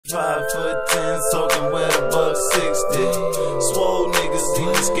5'10", soaking wet $1.60. Swole niggas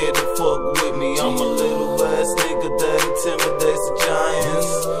even scared to fuck with me. I'm a little ass nigga that intimidates the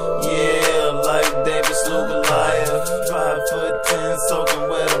giants. Yeah, like David slew Goliath. 5'10", soaking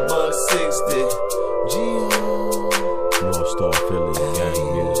wet $1.60. North Star Philly gang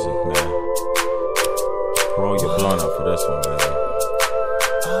music, man. Roll your blunt up for this one, man.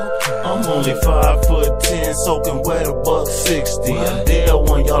 I'm only 5'10", soaking wet $1.60. I deal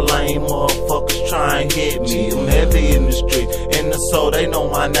when y'all lame motherfuckers try and hit me. I'm heavy in the street, in the soul, they know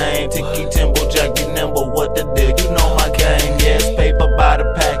my name. Tiki Timbo, Jack, you nimble, what the deal? You know my game, yes. Paper by the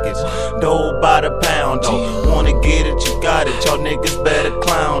package, dough by the pound, though. Wanna get it, you got it, y'all niggas better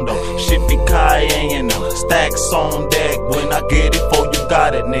clown, though. Shit be cayenne, stacks on deck. When I get it, for you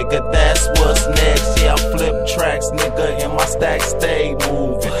got it, nigga, that's what's next. Yeah, I flip tracks, nigga, and my stack stay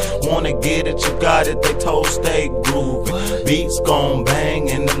moving. Wanna get it, you got it, they told stay grooving. Beats gon' bang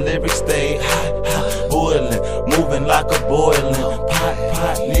and the lyrics stay hot, hot, boiling. Moving like a boiling pot,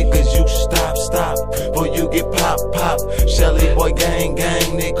 pot. Niggas, you stop, stop, before you get pop, pop. Shelly boy gang,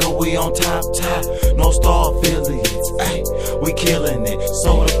 gang, nigga, we on top, top. No Star affiliates, ayy, we killing it.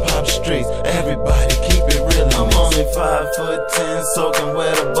 Soda pop streets, everybody keep it real. I'm only 5'10", soaking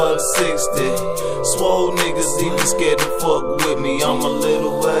wet $1.60. Swole niggas even scared to fuck with me. I'm a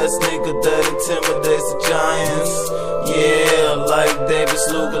little ass nigga that intimidates the giants. Yeah, like David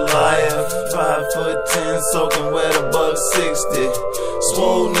slew Goliath. 5'10", soaking wet $1.60.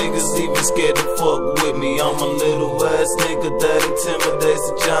 Swole niggas even scared to fuck with me. I'm a little ass nigga that intimidates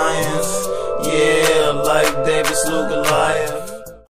the giants. Yeah, like David slew Goliath.